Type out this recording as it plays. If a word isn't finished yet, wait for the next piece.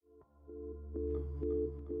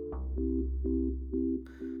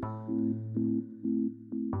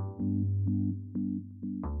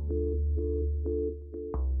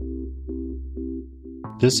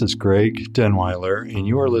This is Greg Denweiler, and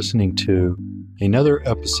you are listening to another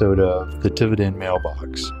episode of The Dividend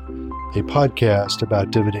Mailbox, a podcast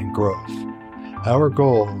about dividend growth. Our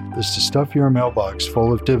goal is to stuff your mailbox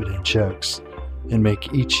full of dividend checks and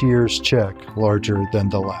make each year's check larger than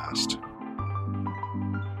the last.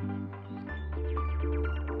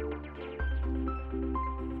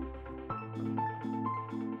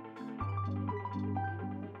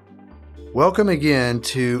 Welcome again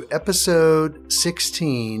to episode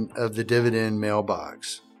 16 of the Dividend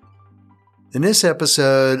Mailbox. In this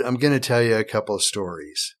episode, I'm going to tell you a couple of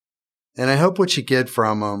stories, and I hope what you get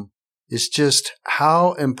from them is just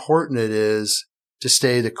how important it is to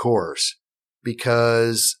stay the course,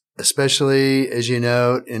 because especially, as you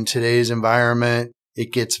know, in today's environment,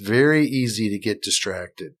 it gets very easy to get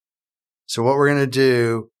distracted. So what we're going to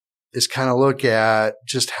do is kind of look at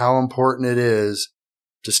just how important it is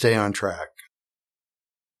to stay on track.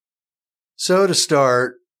 So to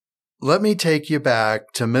start, let me take you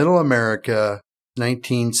back to Middle America,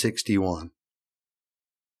 1961.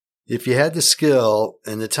 If you had the skill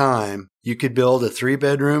and the time, you could build a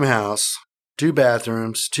 3-bedroom house, 2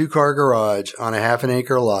 bathrooms, 2-car garage on a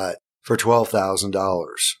half-an-acre lot for $12,000.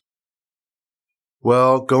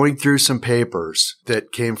 Well, going through some papers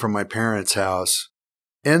that came from my parents' house,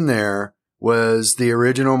 in there was the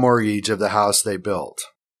original mortgage of the house they built,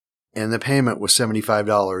 and the payment was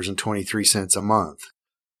 $75.23 a month.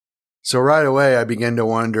 So right away, I began to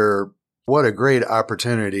wonder, what a great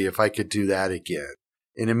opportunity if I could do that again.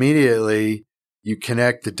 And immediately, you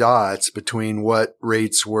connect the dots between what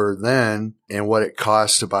rates were then and what it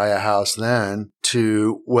cost to buy a house then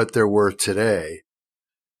to what they're worth today.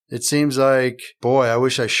 It seems like, boy, I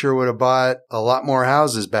wish I sure would have bought a lot more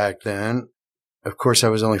houses back then. Of course, I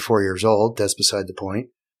was only 4 years old. That's beside the point.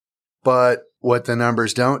 But what the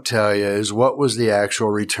numbers don't tell you is what was the actual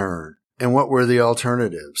return and what were the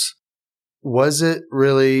alternatives. Was it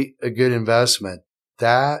really a good investment?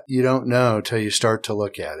 That you don't know till you start to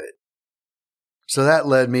look at it. So that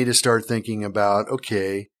led me to start thinking about,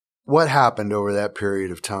 okay, what happened over that period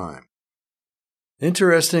of time?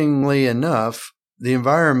 Interestingly enough, the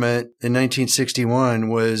environment in 1961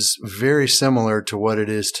 was very similar to what it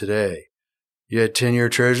is today. You had 10-year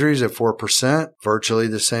treasuries at 4%, virtually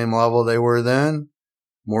the same level they were then.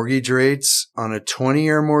 Mortgage rates on a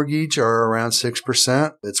 20-year mortgage are around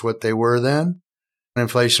 6%. That's what they were then.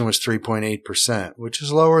 Inflation was 3.8%, which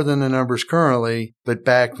is lower than the numbers currently. But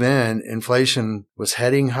back then, inflation was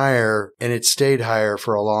heading higher, and it stayed higher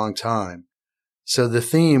for a long time. So the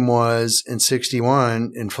theme was, in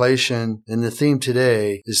 61, inflation, and the theme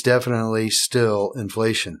today is definitely still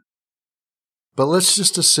inflation. But let's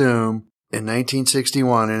just assume in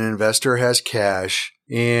 1961, an investor has cash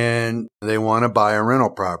and they want to buy a rental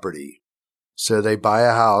property. So they buy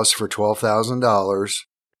a house for $12,000.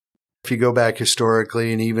 If you go back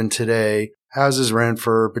historically and even today, houses rent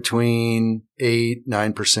for between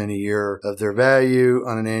 8-9% a year of their value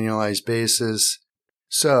on an annualized basis.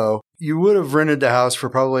 So you would have rented the house for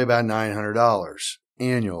probably about $900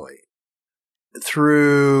 annually.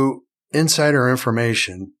 Through insider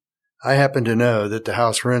information, I happen to know that the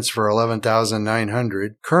house rents for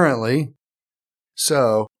 $11,900 currently.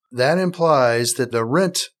 So that implies that the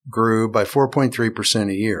rent grew by 4.3%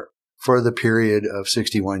 a year for the period of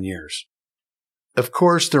 61 years. Of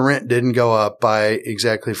course, the rent didn't go up by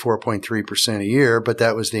exactly 4.3% a year, but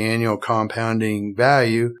that was the annual compounding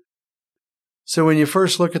value. So when you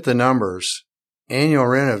first look at the numbers, annual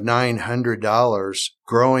rent of $900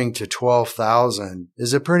 growing to $12,000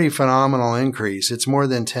 is a pretty phenomenal increase. It's more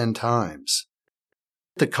than 10 times.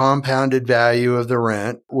 The compounded value of the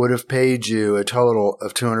rent would have paid you a total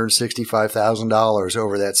of $265,000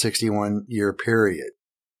 over that 61-year period.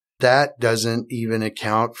 That doesn't even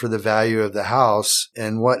account for the value of the house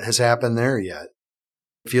and what has happened there yet.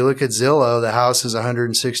 If you look at Zillow, the house is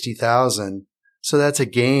 $160,000. So that's a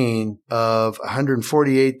gain of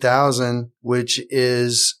 $148,000, which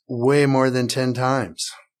is way more than 10 times.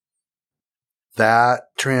 That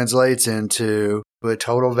translates into a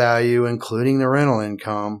total value, including the rental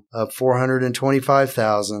income, of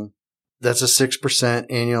 $425,000. That's a 6%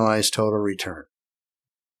 annualized total return.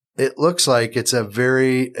 It looks like it's a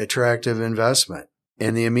very attractive investment.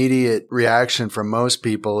 And the immediate reaction from most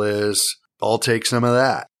people is, I'll take some of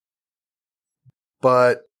that.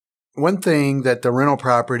 But one thing that the rental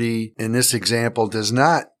property in this example does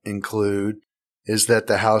not include is that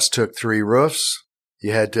the house took 3 roofs.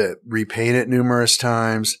 You had to repaint it numerous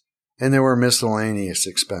times, and there were miscellaneous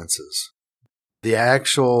expenses. The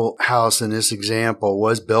actual house in this example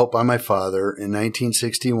was built by my father in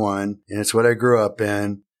 1961, and it's what I grew up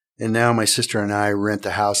in. And now my sister and I rent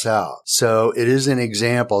the house out. So it is an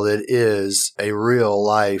example that is a real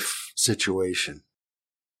life situation.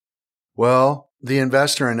 Well, the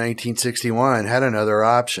investor in 1961 had another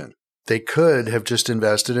option. They could have just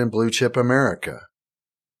invested in Blue Chip America.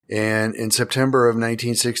 And in September of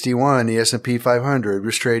 1961, the S&P 500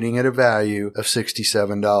 was trading at a value of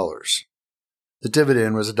 $67. The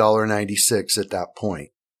dividend was $1.96 at that point.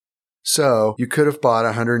 So you could have bought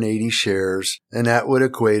 180 shares, and that would have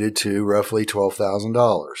equated to roughly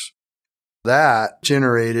 $12,000. That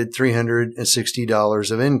generated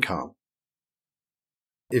 $360 of income.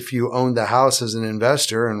 If you owned the house as an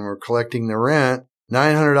investor and were collecting the rent,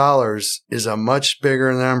 $900 is a much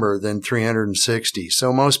bigger number than $360.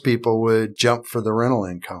 So most people would jump for the rental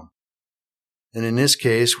income. And in this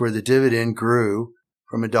case, where the dividend grew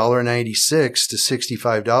from $1.96 to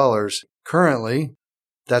 $65, currently,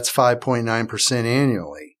 that's 5.9%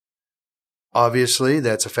 annually. Obviously,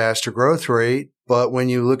 that's a faster growth rate, but when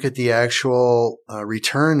you look at the actual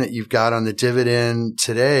return that you've got on the dividend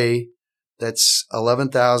today, that's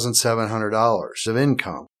 $11,700 of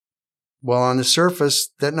income. Well, on the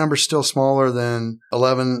surface, that number's still smaller than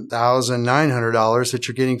 $11,900 that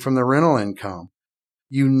you're getting from the rental income.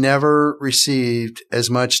 You never received as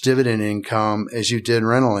much dividend income as you did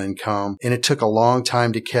rental income, and it took a long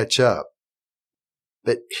time to catch up.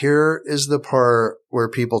 But here is the part where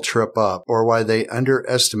people trip up, or why they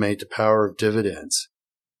underestimate the power of dividends.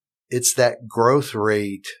 It's that growth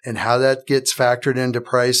rate and how that gets factored into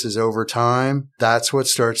prices over time. That's what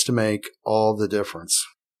starts to make all the difference.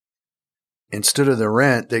 Instead of the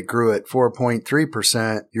rent that grew at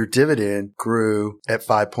 4.3%, your dividend grew at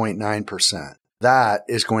 5.9%. That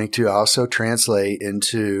is going to also translate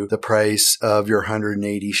into the price of your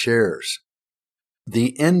 180 shares.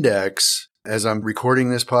 The index, as I'm recording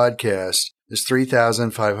this podcast, is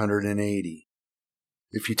 3,580.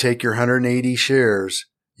 If you take your 180 shares,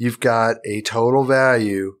 you've got a total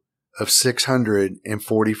value of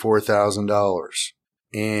 $644,000.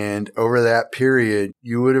 And over that period,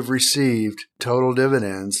 you would have received total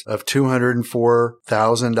dividends of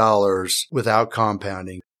 $204,000 without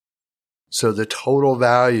compounding. So the total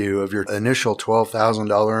value of your initial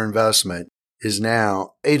 $12,000 investment is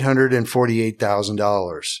now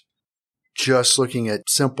 $848,000. Just looking at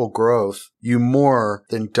simple growth, you more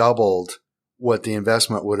than doubled what the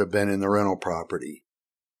investment would have been in the rental property.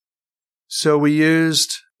 So we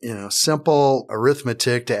used, simple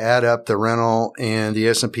arithmetic to add up the rental and the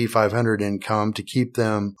S&P 500 income to keep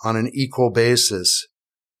them on an equal basis.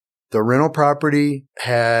 The rental property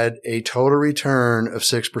had a total return of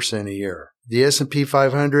 6% a year. The S&P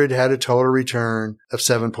 500 had a total return of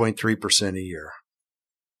 7.3% a year.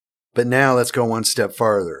 But now let's go one step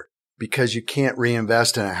farther. Because you can't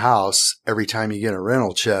reinvest in a house every time you get a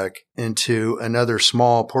rental check into another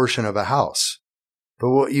small portion of a house. But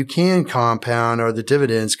what you can compound are the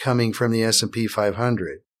dividends coming from the S&P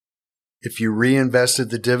 500. If you reinvested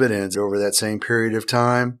the dividends over that same period of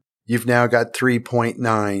time, you've now got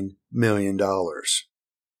 $3.9 million.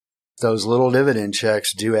 Those little dividend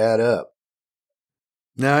checks do add up.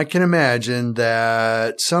 Now, I can imagine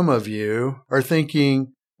that some of you are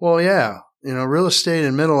thinking, well, yeah, real estate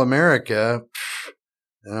in middle America,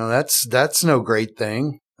 that's no great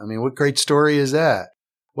thing. I mean, what great story is that?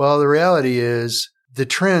 Well, the reality is the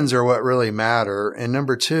trends are what really matter. And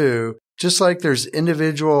number two, just like there's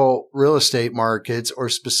individual real estate markets or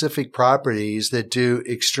specific properties that do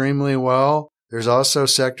extremely well, there's also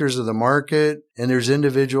sectors of the market and there's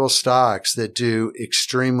individual stocks that do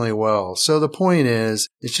extremely well. So the point is,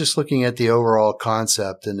 it's just looking at the overall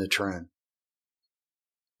concept and the trend.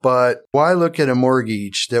 But why look at a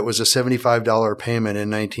mortgage that was a $75 payment in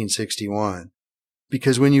 1961?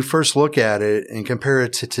 Because when you first look at it and compare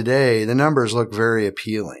it to today, the numbers look very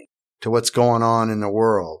appealing to what's going on in the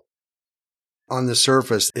world. On the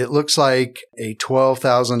surface, it looks like a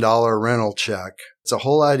 $12,000 rental check. It's a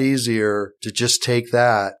whole lot easier to just take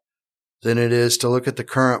that than it is to look at the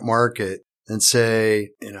current market and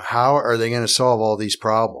say, how are they going to solve all these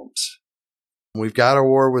problems? We've got a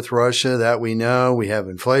war with Russia that we know. We have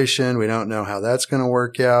inflation. We don't know how that's going to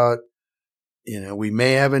work out. We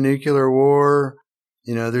may have a nuclear war.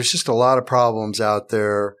 There's just a lot of problems out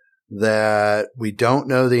there that we don't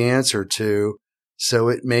know the answer to. So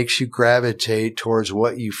it makes you gravitate towards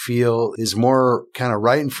what you feel is more kind of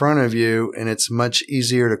right in front of you, and it's much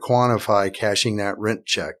easier to quantify cashing that rent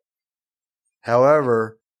check.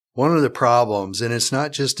 However, one of the problems, and it's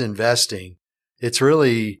not just investing, it's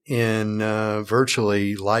really in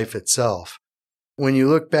virtually life itself. when you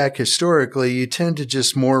look back historically, you tend to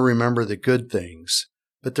just more remember the good things.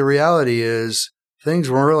 But the reality is things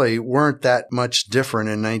really weren't that much different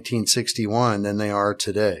in 1961 than they are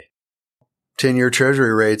today. 10-year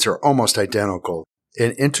Treasury rates are almost identical,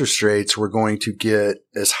 and interest rates were going to get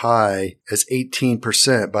as high as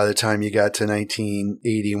 18% by the time you got to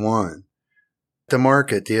 1981. The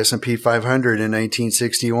market, the S&P 500 in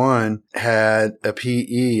 1961, had a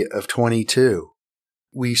PE of 22.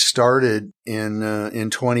 We started in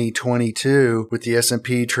 2022 with the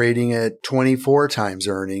S&P trading at 24 times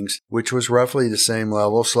earnings, which was roughly the same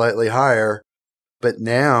level, slightly higher. But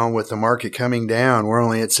now, with the market coming down, we're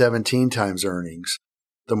only at 17 times earnings.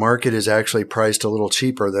 The market is actually priced a little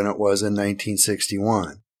cheaper than it was in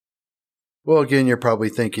 1961. Well, again, you're probably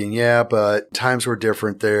thinking, yeah, but times were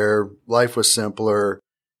different there. Life was simpler.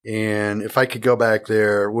 And if I could go back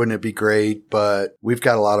there, wouldn't it be great? But we've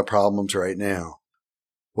got a lot of problems right now.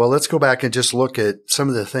 Well, let's go back and just look at some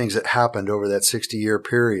of the things that happened over that 60-year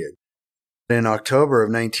period. In October of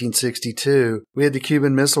 1962, we had the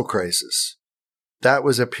Cuban Missile Crisis. That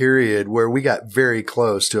was a period where we got very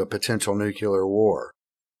close to a potential nuclear war.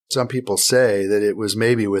 Some people say that it was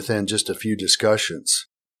maybe within just a few discussions.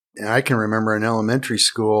 And I can remember in elementary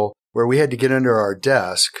school where we had to get under our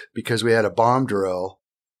desk because we had a bomb drill.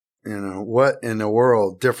 What in the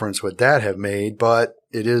world difference would that have made? But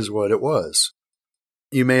it is what it was.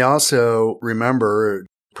 You may also remember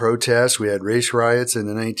protests. We had race riots in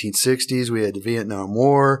the 1960s. We had the Vietnam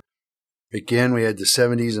War. Again, we had the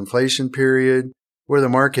 70s inflation period where the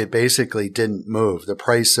market basically didn't move. The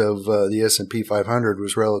price of the S&P 500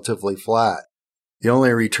 was relatively flat. The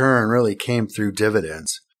only return really came through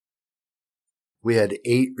dividends. We had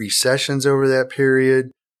 8 recessions over that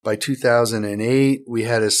period. By 2008, we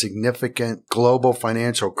had a significant global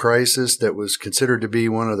financial crisis that was considered to be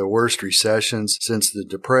one of the worst recessions since the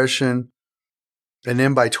Depression. And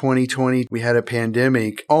then by 2020, we had a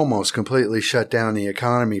pandemic almost completely shut down the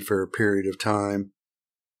economy for a period of time.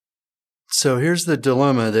 So here's the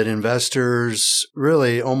dilemma that investors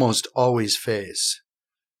really almost always face.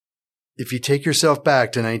 If you take yourself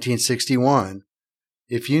back to 1961,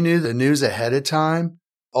 if you knew the news ahead of time,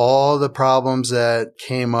 all the problems that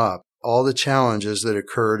came up, all the challenges that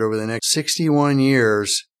occurred over the next 61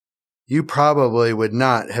 years, you probably would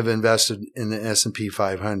not have invested in the S&P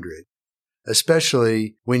 500,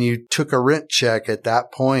 especially when you took a rent check at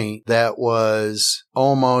that point that was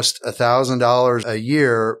almost $1,000 a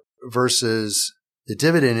year versus the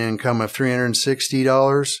dividend income of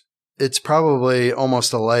 $360. It's probably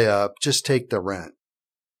almost a layup. Just take the rent.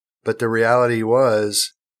 But the reality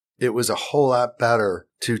was, it was a whole lot better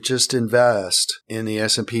to just invest in the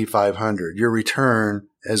S&P 500. Your return,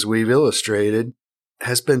 as we've illustrated,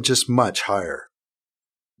 has been just much higher.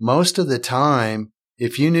 Most of the time,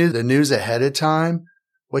 if you knew the news ahead of time,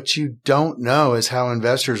 what you don't know is how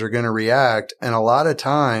investors are going to react. And a lot of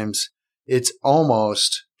times, it's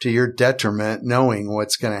almost to your detriment knowing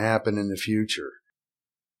what's going to happen in the future.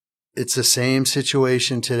 It's the same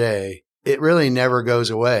situation today. It really never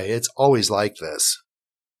goes away. It's always like this.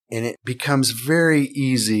 And it becomes very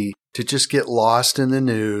easy to just get lost in the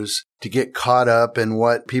news, to get caught up in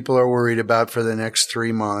what people are worried about for the next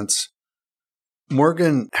 3 months.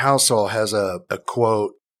 Morgan Housel has a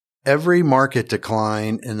quote, "Every market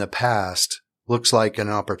decline in the past looks like an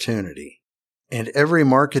opportunity, and every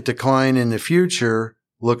market decline in the future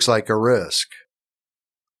looks like a risk."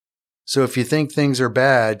 So if you think things are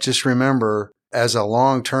bad, just remember, as a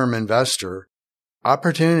long-term investor,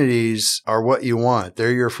 opportunities are what you want.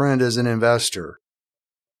 They're your friend as an investor.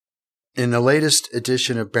 In the latest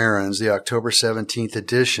edition of Barron's, the October 17th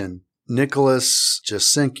edition, Nicholas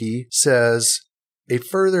Jasinski says, "A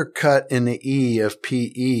further cut in the E of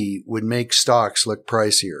PE would make stocks look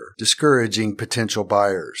pricier, discouraging potential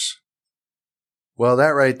buyers." Well, that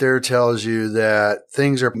right there tells you that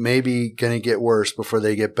things are maybe going to get worse before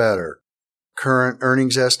they get better. Current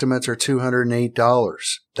earnings estimates are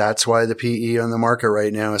 $208. That's why the PE on the market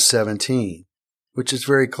right now is 17, which is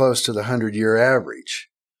very close to the 100-year average.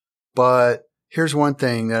 But here's one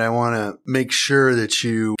thing that I want to make sure that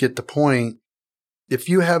you get the point. If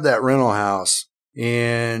you have that rental house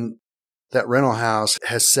and that rental house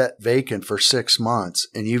has sat vacant for 6 months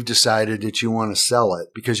and you've decided that you want to sell it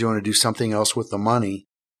because you want to do something else with the money,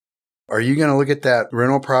 are you going to look at that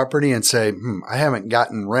rental property and say, I haven't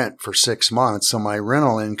gotten rent for 6 months, so my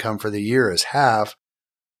rental income for the year is half,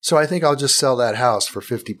 so I think I'll just sell that house for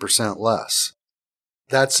 50% less?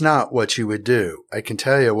 That's not what you would do. I can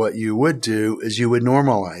tell you what you would do is you would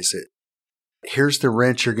normalize it. Here's the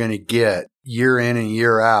rent you're going to get year in and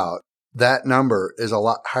year out. That number is a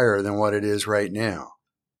lot higher than what it is right now.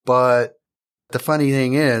 But The funny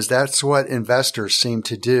thing is, that's what investors seem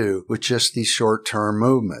to do with just these short-term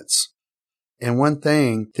movements. And one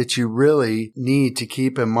thing that you really need to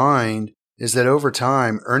keep in mind is that over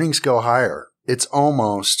time, earnings go higher. It's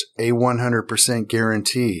almost a 100%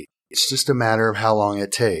 guarantee. It's just a matter of how long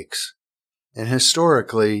it takes. And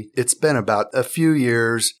historically, it's been about a few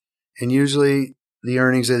years, and usually the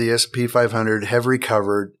earnings of the S&P 500 have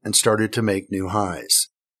recovered and started to make new highs.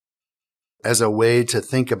 As a way to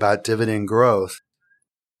think about dividend growth,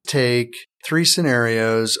 take 3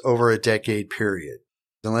 scenarios over a decade period.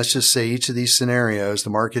 And let's just say each of these scenarios, the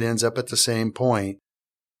market ends up at the same point.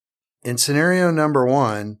 In scenario number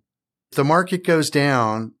 1, the market goes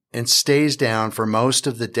down and stays down for most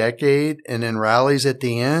of the decade and then rallies at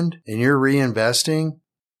the end and you're reinvesting.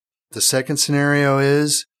 The second scenario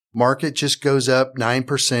is market just goes up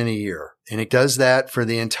 9% a year, and it does that for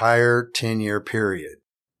the entire 10-year period.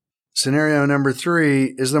 Scenario number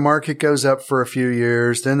 3 is the market goes up for a few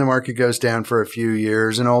years, then the market goes down for a few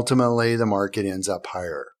years, and ultimately the market ends up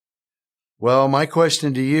higher. Well, my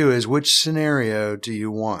question to you is, which scenario do you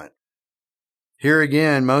want? Here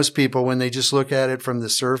again, most people, when they just look at it from the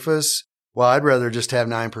surface, well, I'd rather just have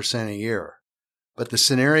 9% a year. But the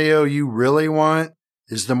scenario you really want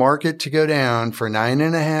is the market to go down for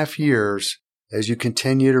 9.5 years as you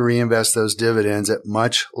continue to reinvest those dividends at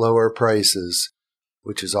much lower prices,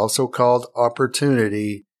 which is also called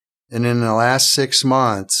opportunity. And in the last 6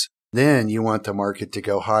 months, then you want the market to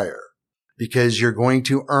go higher because you're going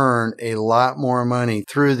to earn a lot more money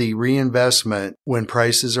through the reinvestment when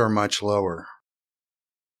prices are much lower.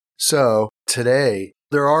 So today,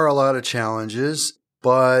 there are a lot of challenges,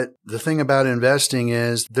 but the thing about investing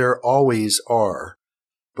is there always are.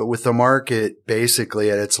 But with the market basically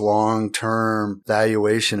at its long-term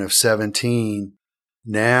valuation of 17,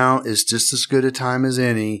 now is just as good a time as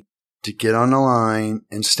any to get on the line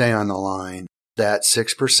and stay on the line, that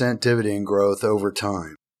 6% dividend growth over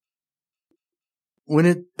time. When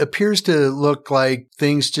it appears to look like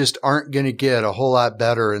things just aren't going to get a whole lot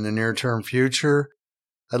better in the near-term future,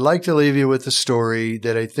 I'd like to leave you with a story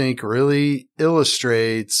that I think really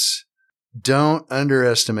illustrates don't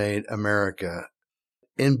underestimate America.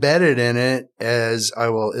 Embedded in it, as I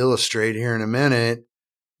will illustrate here in a minute,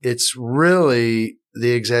 it's really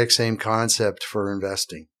the exact same concept for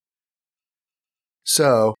investing.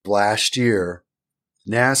 So last year,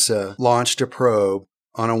 NASA launched a probe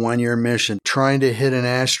on a 1-year mission trying to hit an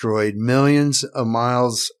asteroid millions of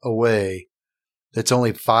miles away that's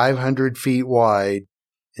only 500 feet wide,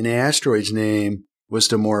 and the asteroid's name was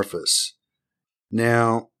Dimorphos.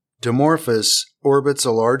 Now, Dimorphos orbits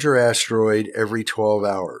a larger asteroid every 12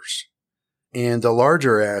 hours. And the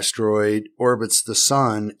larger asteroid orbits the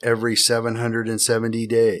sun every 770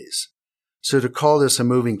 days. So to call this a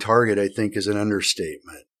moving target, I think, is an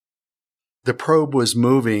understatement. The probe was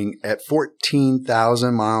moving at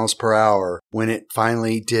 14,000 miles per hour when it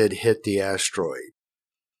finally did hit the asteroid.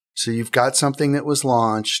 So you've got something that was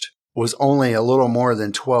launched, was only a little more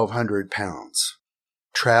than 1,200 pounds,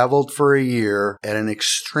 traveled for a year at an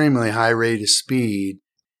extremely high rate of speed,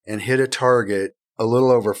 and hit a target a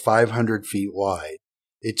little over 500 feet wide.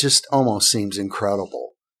 It just almost seems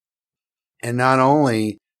incredible. And not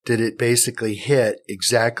only did it basically hit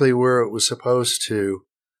exactly where it was supposed to,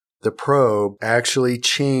 the probe actually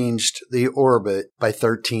changed the orbit by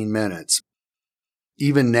 13 minutes.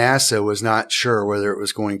 Even NASA was not sure whether it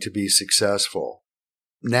was going to be successful.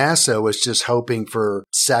 NASA was just hoping for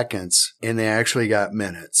seconds, and they actually got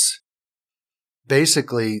minutes.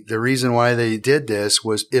 Basically, the reason why they did this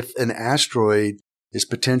was if an asteroid is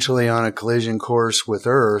potentially on a collision course with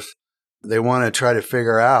Earth, they want to try to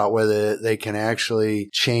figure out whether they can actually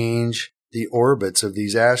change the orbits of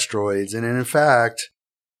these asteroids. And in fact,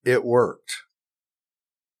 it worked.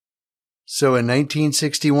 So in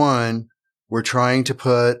 1961, we're trying to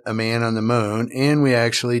put a man on the moon, and we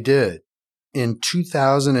actually did. In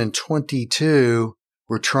 2022,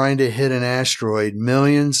 we're trying to hit an asteroid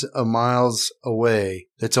millions of miles away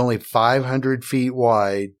that's only 500 feet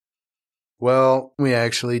wide. Well, we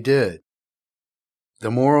actually did.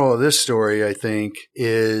 The moral of this story, I think,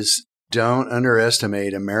 is don't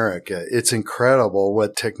underestimate America. It's incredible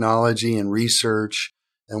what technology and research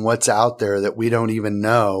and what's out there that we don't even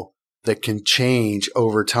know that can change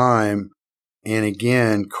over time. And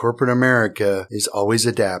again, corporate America is always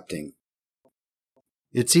adapting.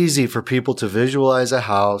 It's easy for people to visualize a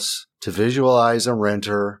house, to visualize a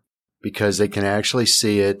renter, because they can actually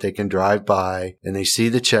see it, they can drive by, and they see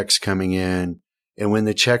the checks coming in. And when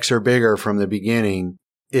the checks are bigger from the beginning,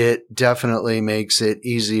 it definitely makes it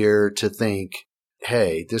easier to think,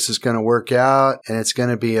 hey, this is going to work out, and it's going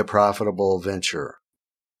to be a profitable venture.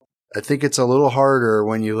 I think it's a little harder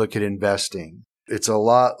when you look at investing. It's a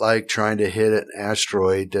lot like trying to hit an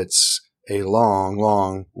asteroid that's a long,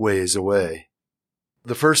 long ways away.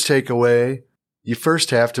 The first takeaway, you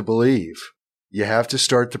first have to believe. You have to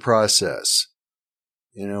start the process.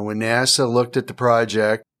 When NASA looked at the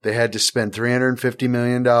project, they had to spend $350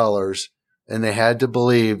 million, and they had to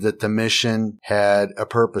believe that the mission had a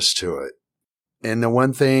purpose to it. And the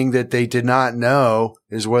one thing that they did not know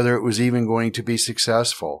is whether it was even going to be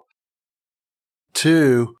successful.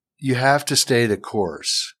 2, you have to stay the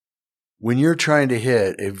course. When you're trying to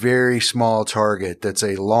hit a very small target that's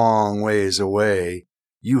a long ways away,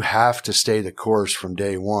 you have to stay the course from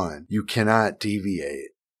day one. You cannot deviate.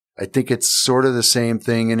 I think it's sort of the same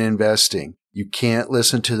thing in investing. You can't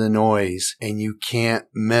listen to the noise, and you can't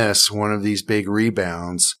miss one of these big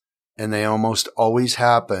rebounds. And they almost always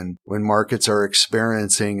happen when markets are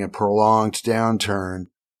experiencing a prolonged downturn.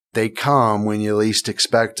 They come when you least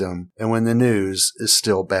expect them and when the news is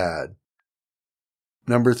still bad.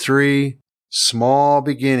 Number 3, small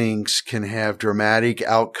beginnings can have dramatic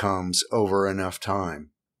outcomes over enough time.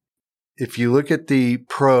 If you look at the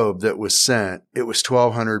probe that was sent, it was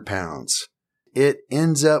 1,200 pounds. It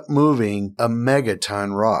ends up moving a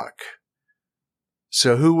megaton rock.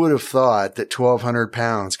 So who would have thought that 1,200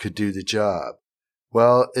 pounds could do the job?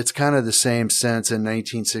 Well, it's kind of the same sense in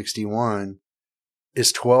 1961.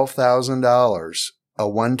 Is $12,000, a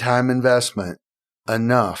one-time investment,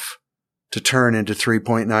 enough to turn into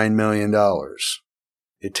 $3.9 million?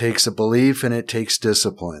 It takes a belief and it takes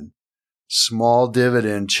discipline. Small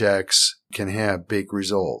dividend checks can have big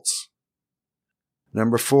results.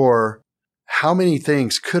 Number 4, how many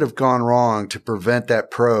things could have gone wrong to prevent that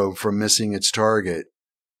probe from missing its target?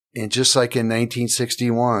 And just like in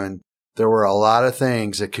 1961, there were a lot of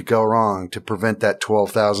things that could go wrong to prevent that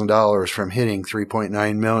 $12,000 from hitting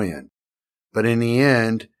 $3.9 million. But in the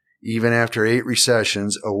end, even after 8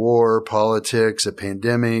 recessions, a war, politics, a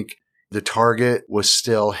pandemic, the target was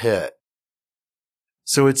still hit.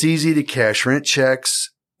 So it's easy to cash rent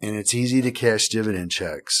checks and it's easy to cash dividend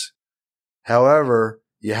checks. However,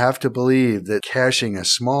 you have to believe that cashing a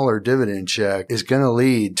smaller dividend check is going to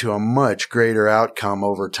lead to a much greater outcome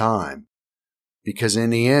over time. Because in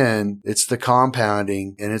the end, it's the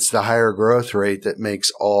compounding and it's the higher growth rate that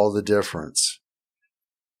makes all the difference.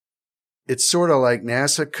 It's sort of like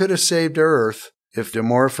NASA could have saved Earth if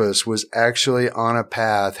Dimorphos was actually on a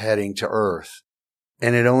path heading to Earth.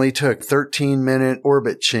 And it only took 13-minute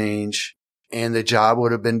orbit change, and the job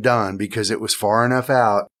would have been done because it was far enough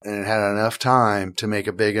out and it had enough time to make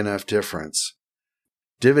a big enough difference.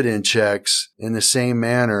 Dividend checks, in the same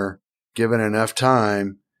manner, given enough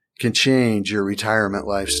time, can change your retirement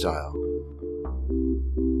lifestyle.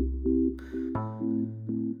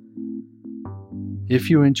 If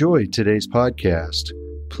you enjoyed today's podcast,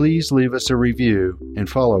 please leave us a review and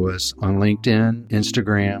follow us on LinkedIn,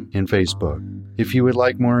 Instagram, and Facebook. If you would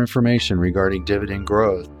like more information regarding dividend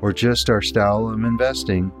growth or just our style of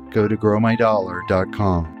investing, go to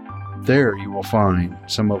growmydollar.com. There you will find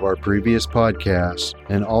some of our previous podcasts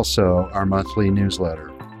and also our monthly newsletter.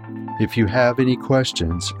 If you have any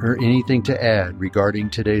questions or anything to add regarding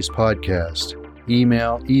today's podcast,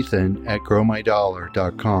 email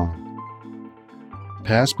ethan@growmydollar.com.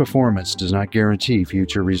 Past performance does not guarantee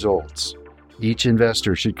future results. Each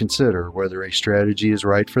investor should consider whether a strategy is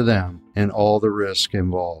right for them and all the risk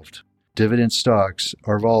involved. Dividend stocks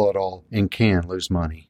are volatile and can lose money.